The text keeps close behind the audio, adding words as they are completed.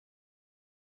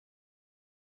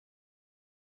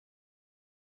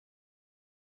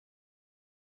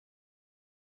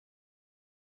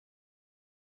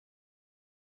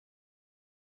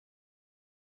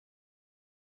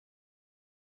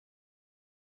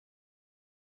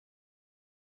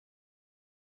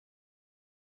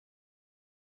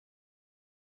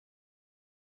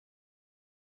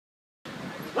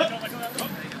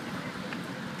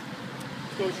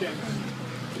Go, Seamus.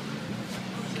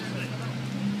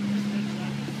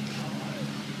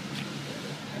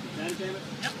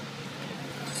 Yep.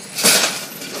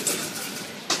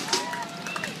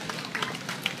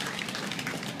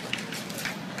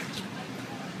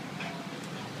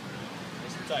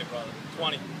 Nice and tight, brother.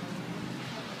 20.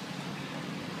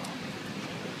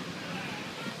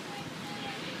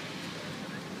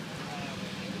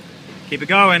 Keep it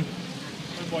going.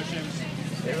 Good boy, Seamus.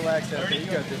 Stay relaxed out there. You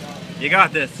got this. You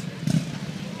got this.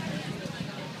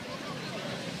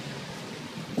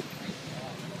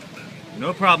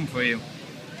 No problem for you.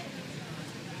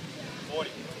 40.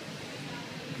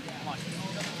 Come on.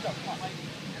 Come on.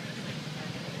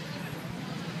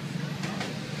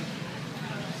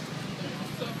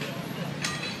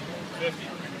 50.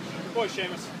 Good boy,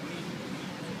 Seamus.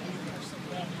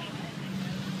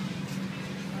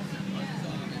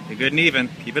 You're good and even.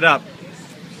 Keep it up.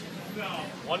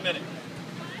 1 minute.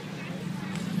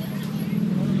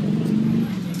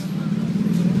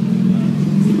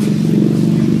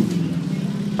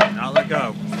 Now let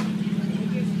go.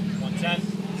 110.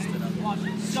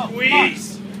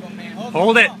 Squeeze.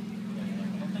 Hold it.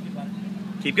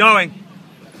 Keep going.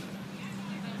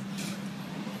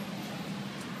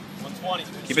 120.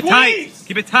 Keep it tight.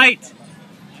 Keep it tight.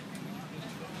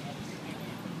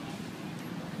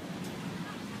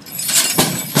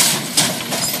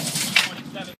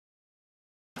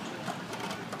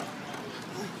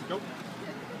 Go.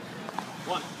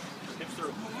 1. Hips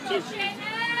through. 2.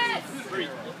 3.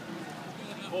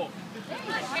 4.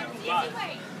 5.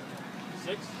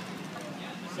 6.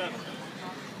 7.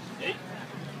 8.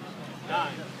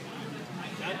 9.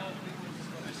 10.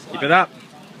 Keep it up.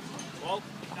 12.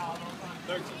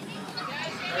 13.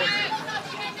 14.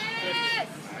 15.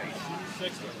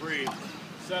 16. Breathe.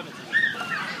 17.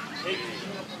 18.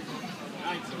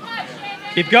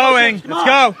 19. Keep going. Let's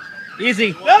go.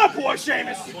 Easy. That a boy,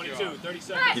 Seamus. 22.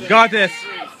 37. You've got this.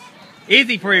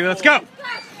 Easy for you. Let's go.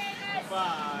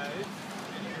 5.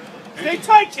 Stay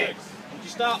tight, kid. 6. Would you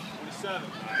stop? 27.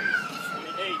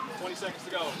 28. 20 seconds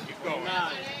to go. Keep going.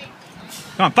 29.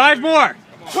 Come on. 5 more.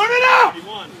 Turn it out.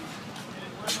 31.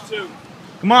 32.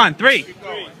 Come on. 3.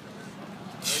 33.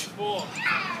 34.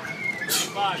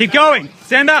 35. Keep going.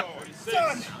 Stand up. 46.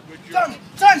 Done. Good job.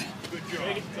 Done. Good job.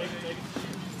 Take it. Take it.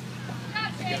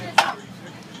 Take it.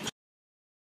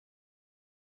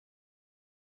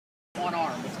 One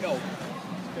arm. Let's go.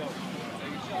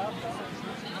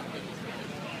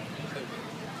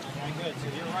 Very good. So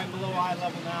you're right below eye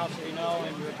level now, so you know,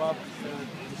 and you're above the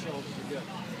shoulders. You're good.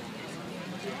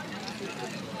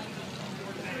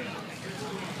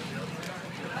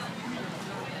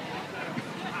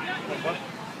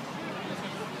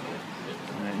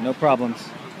 All right, no problems.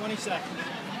 20 seconds.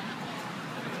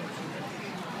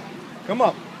 Come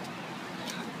up.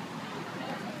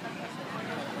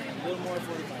 A little more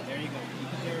 45. There you go.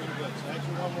 There you go. So that's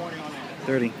your one warning on that.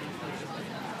 30.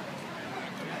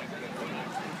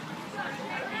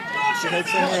 Head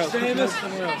somewhere else. Head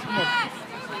somewhere else. Come on.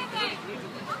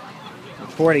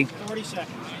 40. 40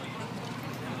 seconds.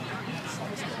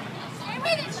 Stay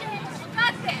with it, Seamus. You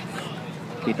got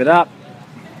this. Keep it up.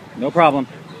 No problem.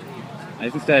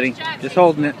 Nice and steady. Just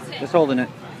holding it. Just holding it.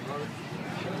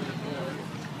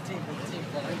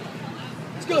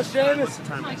 Let's go, Seamus.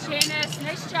 Come on, Seamus.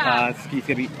 Nice job. He's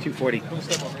gonna be 240.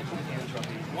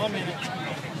 1 minute.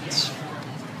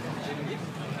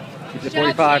 Keep the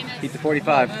 45. Keep the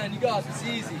 45. Man, you got this. It's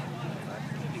easy.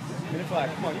 Minute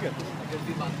 5. Come on, you got this.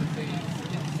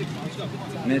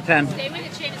 Minute 10. Stay with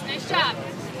it, Seamus. Nice job.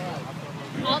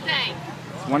 All day.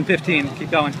 115.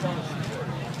 Keep going. Good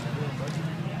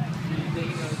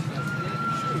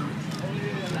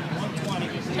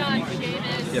job,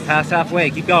 Seamus. You're past halfway.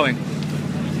 Keep going.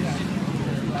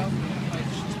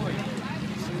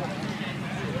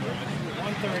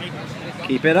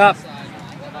 Keep it up.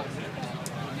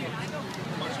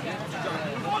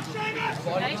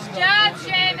 Nice job,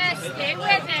 Seamus. Stay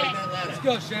with it. Let's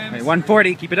go, Seamus. Right,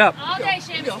 140. Keep it up. All day,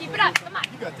 Seamus. Keep it up. Come on.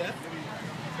 You got that.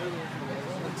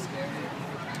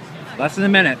 Less than a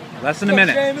minute. Less than a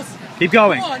minute. Seamus. Keep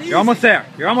going. Come on, You're almost there.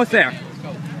 You're almost there.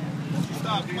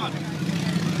 Stop. Come on.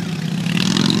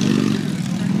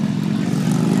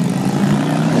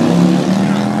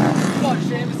 Come on,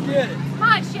 Seamus. Get it. Come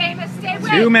on, Seamus. Stay with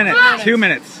it. 2 minutes. Come on. 2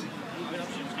 minutes.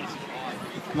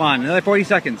 Come on. Another 40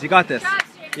 seconds. You got this. Good job,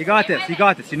 Seamus. You got Stay this. with You it.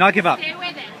 got this. Do not give up. Stay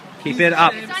with it. Keep it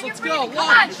up. It's on your Let's go. breathing. Come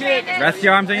Lock on, it, kid. Seamus. Rest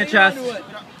your arms on your chest. Hang on to it.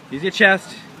 Use your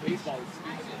chest.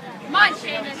 Come on,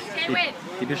 Seamus. Stay with.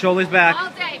 Keep your shoulders back. All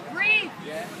day. Breathe.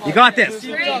 You got this.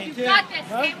 Breathe. You got this.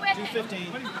 Stay with it.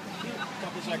 215.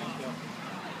 Couple seconds, Bill.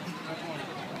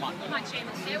 Come on,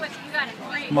 Seamus. Stay with it. You got it.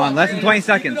 Breathe. Come on, less than 20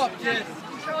 seconds.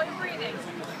 Control your breathing.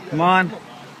 Come on.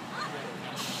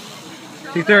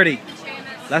 230.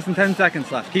 Seamus. Less than 10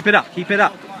 seconds left. Keep it up. Keep it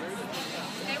up.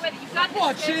 Stay with it. You got this. Come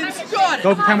on, Stay Seamus, with you it, got it.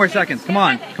 Go for 10 more seconds. Come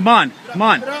on. Come on. Come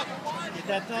on. Get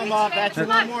that thumb up. That's your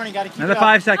one warning. Got to keep Another it up.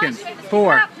 5 seconds.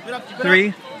 4,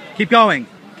 3. Keep going.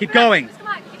 Keep going. Come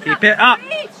on. Keep it up. Breathe,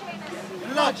 Seamus.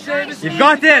 Come on, Seamus. You've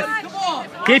got this. Come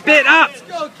on. Keep it up. Let's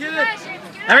go, kid.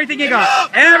 Everything you got.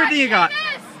 Everything you got.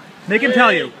 Make him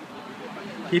tell you.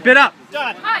 Keep it up.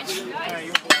 Done. Come on, All right,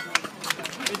 guys.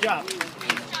 good job.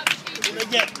 Good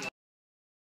get.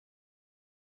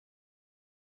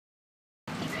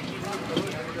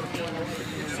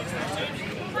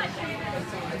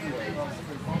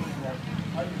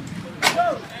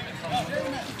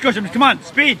 Go, Jimmy. Come on.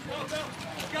 Speed.